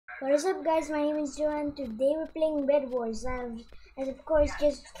What is up, guys? My name is Joan. Today we're playing Bedwars. And of course,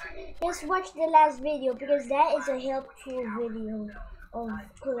 just watch the last video because that is a helpful video of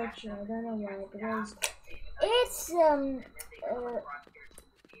collection. I don't know why, because it's okay.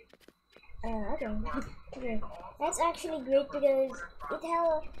 Okay, that's actually great because it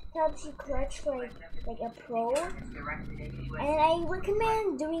helps you clutch like a pro. And I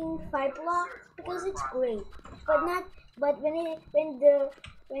recommend doing 5 block because it's great. But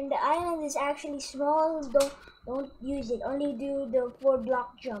when the island is actually small, don't use it. Only do the 4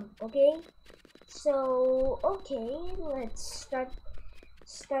 block jump, okay? So okay, let's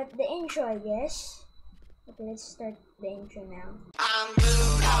start the intro, I guess. Okay, let's start the intro now.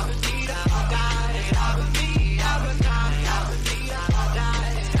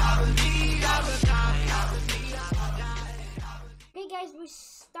 Okay guys, we're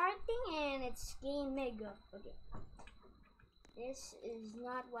starting and it's game mega. Okay. This is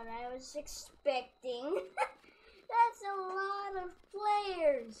not what I was expecting. That's a lot of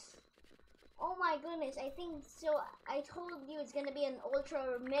players. Oh my goodness, I think so. I told you it's gonna be an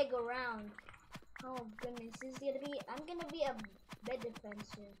ultra mega round. Oh goodness, this is gonna be, I'm gonna be a bed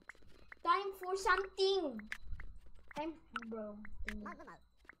defenser. Time for something. Time, bro.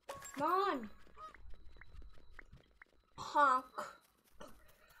 Come on. Honk.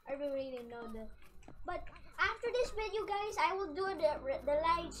 I don't really know but after this video, guys, I will do the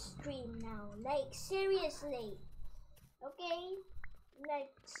live stream now. Like seriously, okay?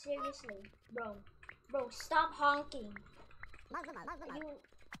 Like seriously, bro, stop honking. You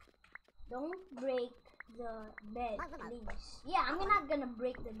don't break the bed, please. Yeah, I'm not gonna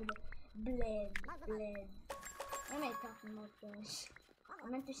break the bled. What am I talking about, guys? I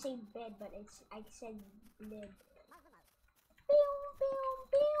meant to say bed, but I said bled.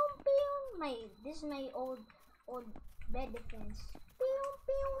 This is my old bed defense.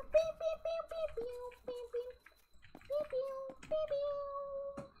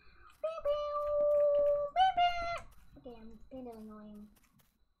 Okay, I'm kind of annoying.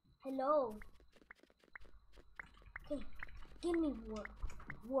 Hello. Okay, give me war.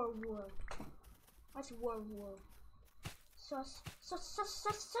 What's war? Sus.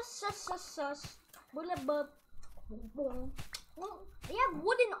 Bulabub. Boom. They have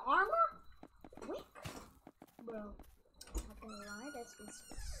wooden armor? Quick, bro. Not gonna lie, it's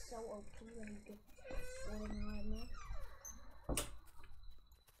so OP when you get wooden armor.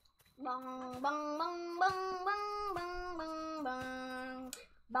 Bang bang bang bang bang bang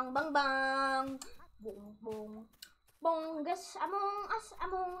bang bang bang. Boom. Bongus among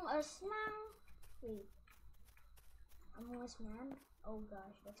us man. Wait. Among Us Man? Oh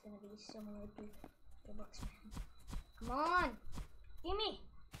gosh, that's gonna be similar to Roblox Man. Come on! Gimme!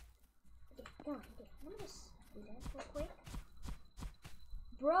 Okay, come on, okay. Let me just do that real quick.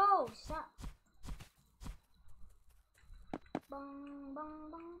 Bro, stop! Bang bang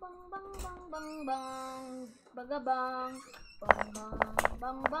bang bang bang bang bang bang bagabang bang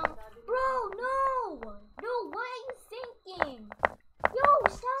bang. Bro, no! No, what are you thinking? Yo,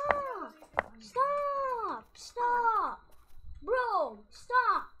 stop! Stop! Bro,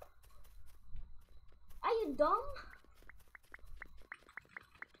 stop! Are you dumb?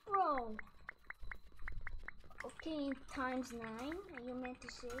 Bro. Okay, times 9. Are you meant to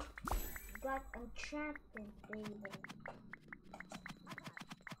say? Got enchantment, baby.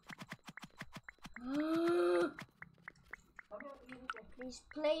 These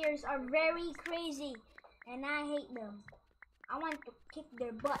players are very crazy, and I hate them. I want to kick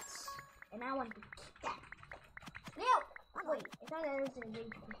their butts, and I want to kick that. No! Wait, I thought that was a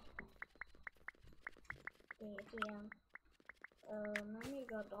rage quit. Okay, let me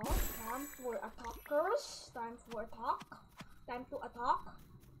get off. Time for attackers. Time for attack. Time to attack.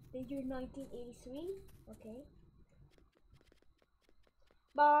 The year 1983. Okay.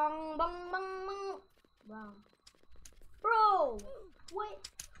 Bang, bang, bang, bang. Bang. Bro! Wait.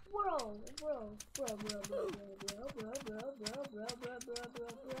 Bro,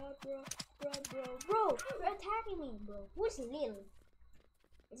 you're attacking me, bro. Who's Lil?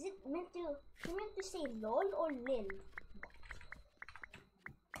 Is it meant to say lol or lil?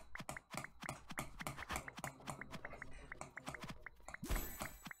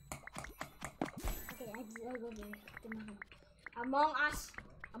 Okay, I go there. Among Us.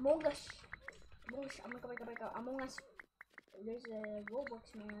 There's a Roblox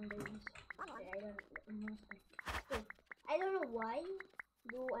man. I don't know why.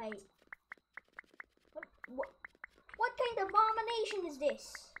 What kind of abomination is this?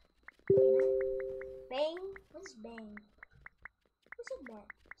 Bang? What's bang? What's it that?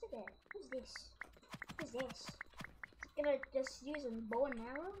 What's this? What's this? Gonna just use a bow and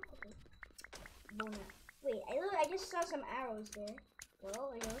arrow? Okay. Bow and arrow. Wait, I just saw some arrows there.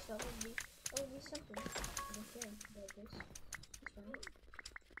 Well, I guess that would be something. I don't care about this. It's fine.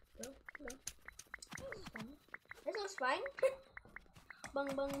 Go. It's fine. This looks fine. Bang,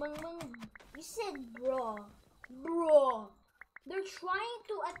 bang, bang, bang. You said bro. They're trying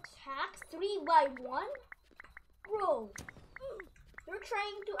to attack 3 by 1? Bro. They're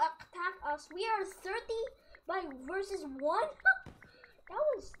trying to attack us. We are 30 by versus 1?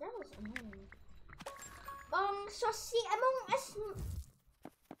 that was annoying. So see Among Us.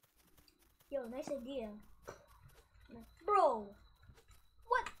 Yo, nice idea. Bro.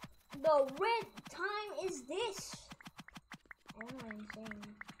 What the red time is this? I don't know what I'm saying.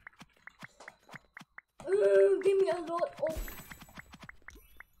 Give me a lot of.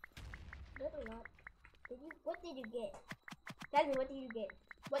 Not a lot. What did you get? Tell me, what did you get?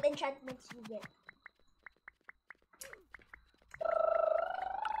 What enchantments you get?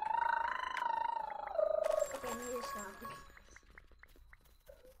 Okay, I need to stop.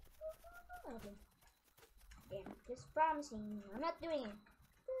 Okay. Damn, just promising. I'm not doing it.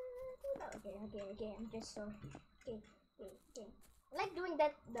 Okay. I'm just sorry. Okay. I like doing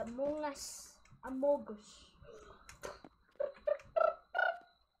that. The Among Us.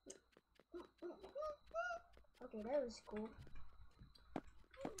 Okay, that was cool.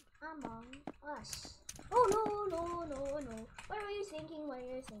 Among Us. Oh no. What are you thinking? Like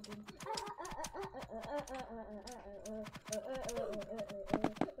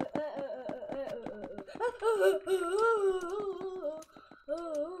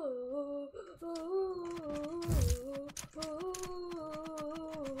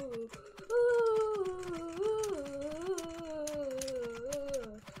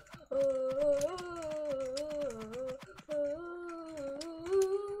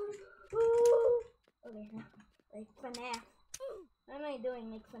FNAF. What am I doing?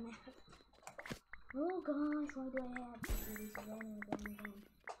 Like FNAF. Oh gosh, why do I have to do this again?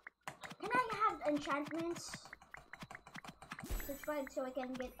 Can I have enchantments? Subscribe so I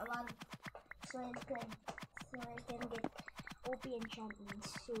can get a lot of, so I can get OP enchantments.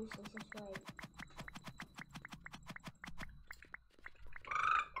 Seriously, subscribe.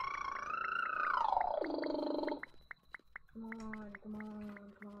 Come on.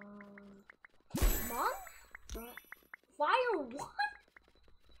 Fire 1?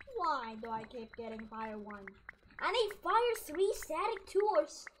 Why do I keep getting fire 1? I need fire 3, static 2,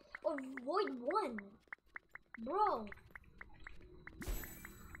 or void 1. Bro.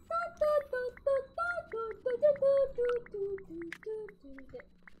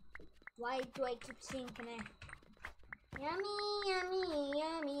 Why do I keep saying connect?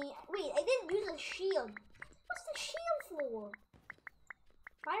 Yummy. Wait, I didn't use a shield. What's the shield for?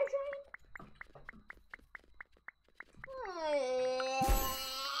 Fire giant?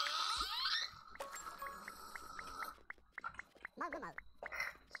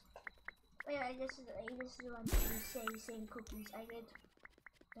 Wait, I just want to say same cookies. I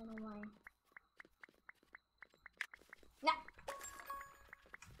don't know why. Nah.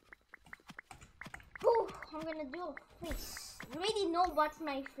 Whew, I'm gonna do a face. You already know what's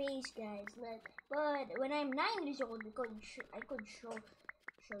my face, guys. But when I'm 9 years old, I could show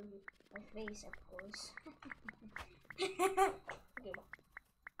you my face, of course. Okay.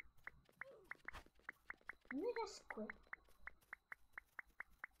 Let me just quit.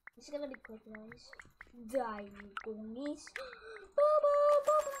 It's gonna be quick, guys. Die, goonies.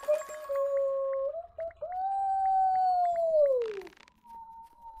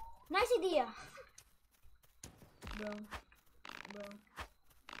 Nice idea. Bro.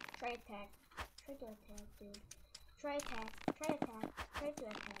 Try attack. Try to attack, dude. Try attack. Try to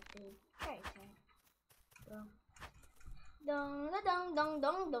attack, dude. Try attack. Bro.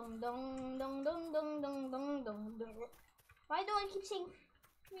 Why do I keep saying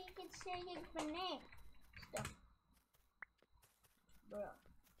FNAF stuff? Bro.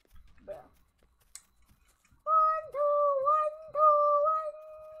 1, 2,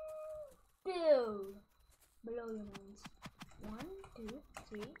 1, 2. Below your minds. 1, 2,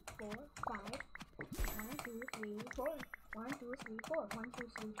 3, 4, 5. 1, 2, 3, 4. 1, 2, 3, 4. 1, 2,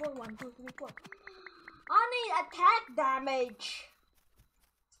 3, 4. 1, 2, 3, 4. I need attack damage.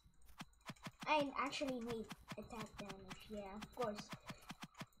 I actually need attack damage. Yeah, of course.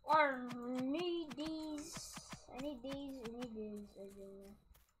 Or need these. I need these.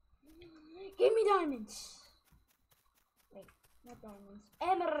 Give me diamonds. Wait, not diamonds.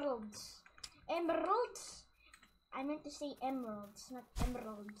 Emeralds. I meant to say emeralds, not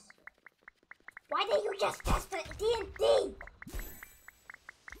emeralds. Why did you just test the TNT?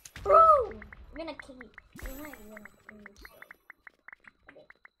 Bro! We're gonna kill you. We're not gonna kill you. So. Okay.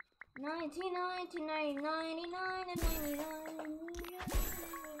 99, 99, and 99.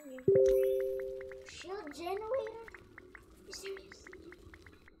 Shield generator? Are you serious?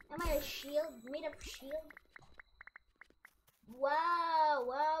 Am I a shield? Made of shield? Wow,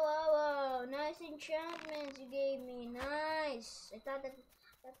 wow, wow, wow. Nice enchantments you gave me. Nice. I thought that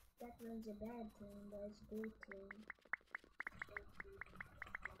was a bad thing, but it's a good thing.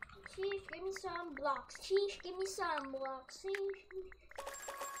 Sheesh, give me some blocks. Sheesh, give me some blocks. Sheesh.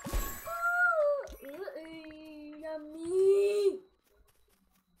 Yummy.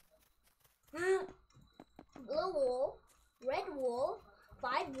 Blue wall, red wall,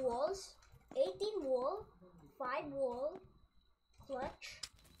 5 walls, 18 wall, 5 wall, clutch.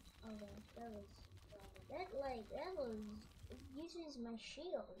 Okay, that was it uses my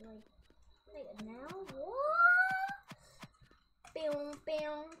shield like now. What? Boom,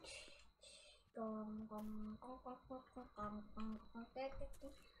 boom.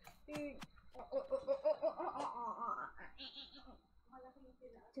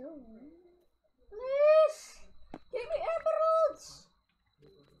 Please give me emeralds.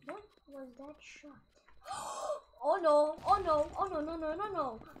 What was that shot? Oh no, oh no, oh no, no, no, no,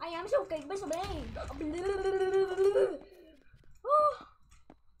 no. I am so capable.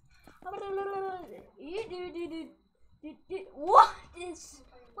 What is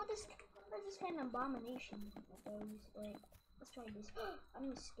this kind of abomination? Wait, let's try this.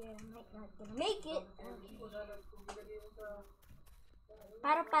 I'm scared. I might not gonna make it. Okay.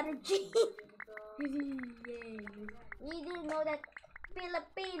 Para G. We didn't know that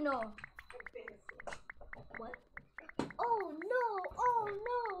Filipino. What? Oh no! Oh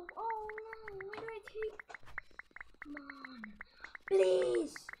no! Oh no! What do I take? Come on!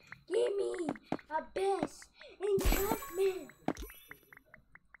 Please give me a best enchantment.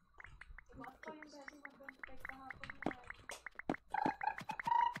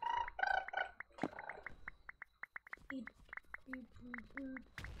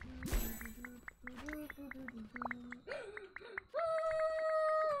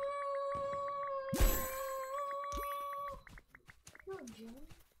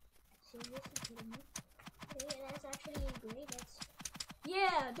 Okay, that's actually great.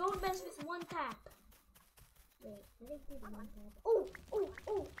 Yeah, don't mess with one tap. Wait, let it do the one tap. Oh,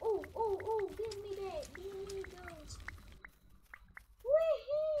 give me that. Give me those.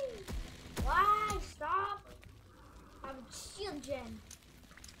 Wee-hee. Why? Stop. I'm shield gen.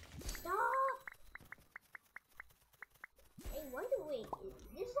 Stop. Hey, why do wait?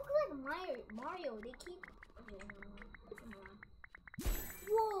 This looks like Mario. They keep. Okay, come on.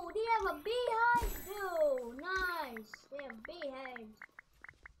 Whoa, they have a beehive too. Nice. They have beehives.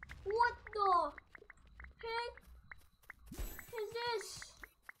 What the heck is this?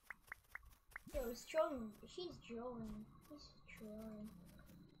 Yo, it's trolling. She's trolling. He's trolling.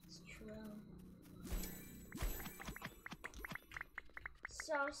 It's trolling.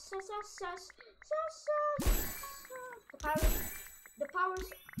 Sus. The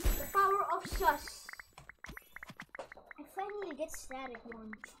power of sus. I finally get static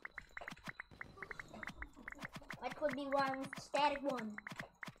one. What could be wrong with static one?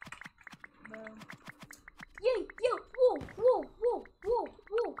 Yay! Yo! Whoa!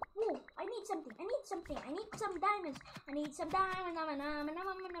 I need something. I need some diamonds.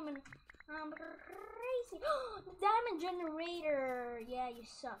 I'm crazy. The diamond generator. Yeah, you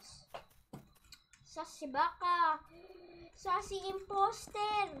sus. Sassy baka. Sassy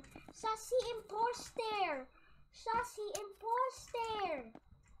imposter.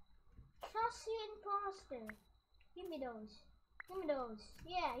 Give me those.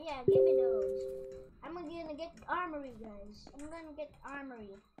 Yeah, give me those. I'm gonna get armory, guys.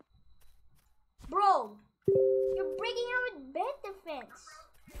 Bro, you're breaking out with bed defense.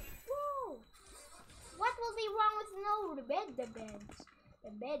 Whoa. What will be wrong with the bed defense?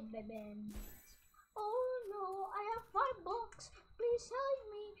 The bed defense. Oh no, I have 5 blocks. Please help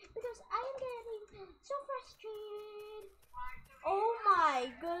me because I am getting so frustrated. Oh my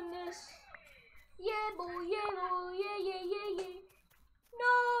goodness. Yeah, yeah.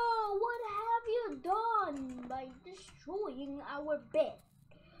 No, what have you done by destroying our bed?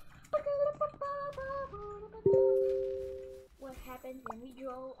 What happens when we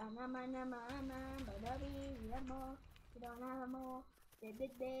draw? We don't have more.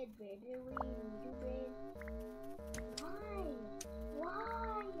 Bed, where do we do bed?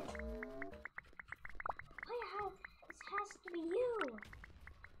 Why? It has to be you.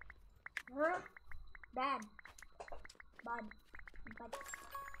 Bad.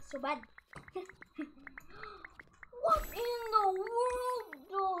 So bad. What in the world?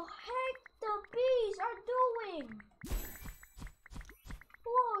 The heck? The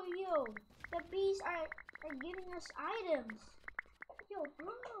The bees are giving us items. Yo,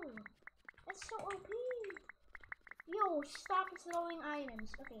 bro, that's so OP. Yo, stop throwing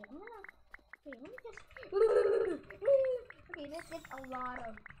items. Okay, I'm gonna. Okay, let me just. Okay, let's get a lot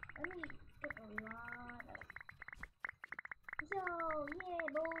of. Let me get a lot of. Yo, yeah,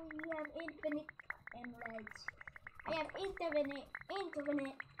 boy, you have infinite emeralds. I have infinite.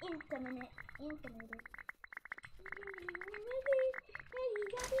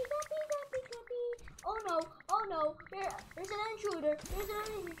 Oh no, there's an intruder.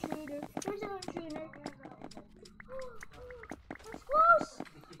 That's close.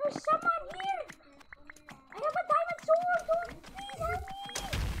 There's someone here. I have a diamond sword. Don't please help me.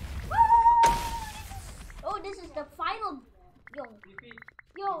 Oh, this is the final. Yo,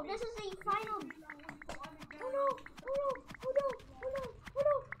 this is the final. Oh no.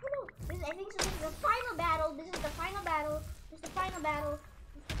 I think this is the final battle. This is the final battle.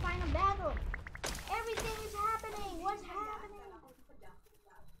 Everything is happening. What's happening?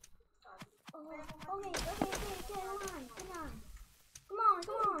 Oh, okay. Come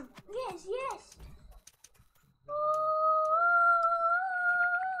on. Yes. Oh,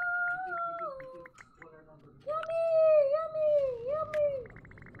 yummy.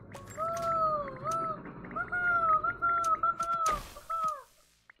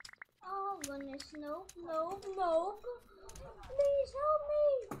 Oh goodness, no. Please help me.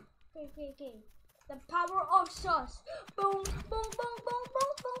 Okay. The power of sauce. Boom. Power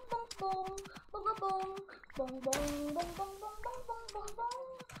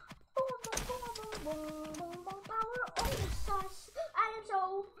of the sauce. I am so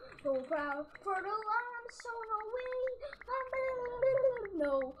proud for the I'm so no way.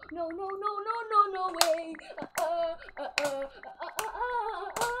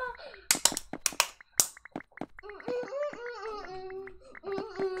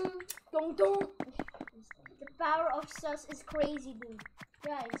 Don't. The power of sauce is crazy, dude.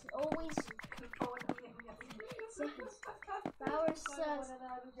 Guys, always power sauce.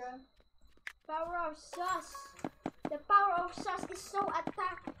 The power of sauce is so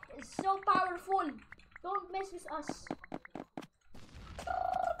powerful. Don't mess with us.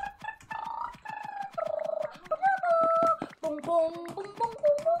 Boom.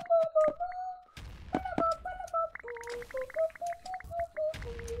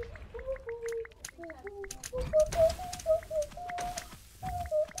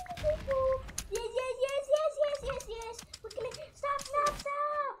 Yes. Quickly, stop.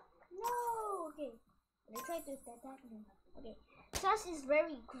 No. Okay. Let's try to attack me. Okay. Sauce is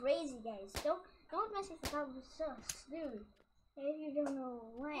very crazy, guys. Don't mess with the power of sauce, dude. If you don't know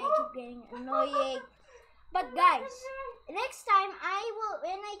why I keep getting annoying. But guys, next time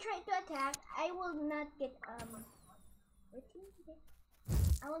when I try to attack, I will not get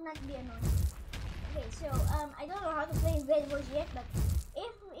I will not be annoyed. Okay, so I don't know how to play Bedwars yet, but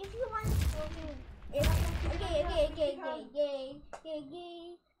if you want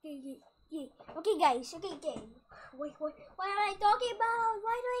okay guys, okay. Wait, what am I talking about?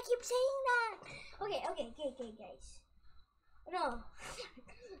 Why do I keep saying that? Okay guys. No.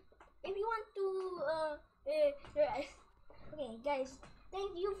 If you want to okay guys,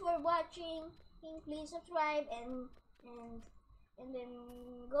 thank you for watching. Please subscribe and then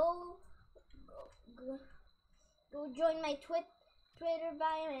go join my Twitter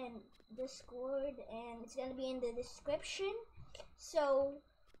bio and Discord, and it's gonna be in the description. So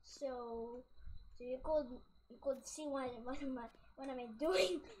you could see what am I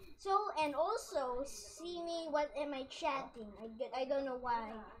doing. So, and also see me what am I chatting. I don't know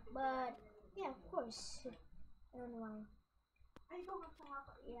why, but yeah, of course. I don't know why.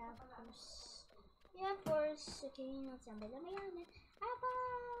 Yeah, of course.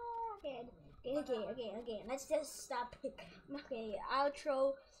 Okay, okay. Let's just stop it. Okay,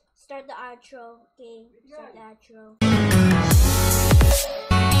 outro. Start the outro. Okay, start the outro.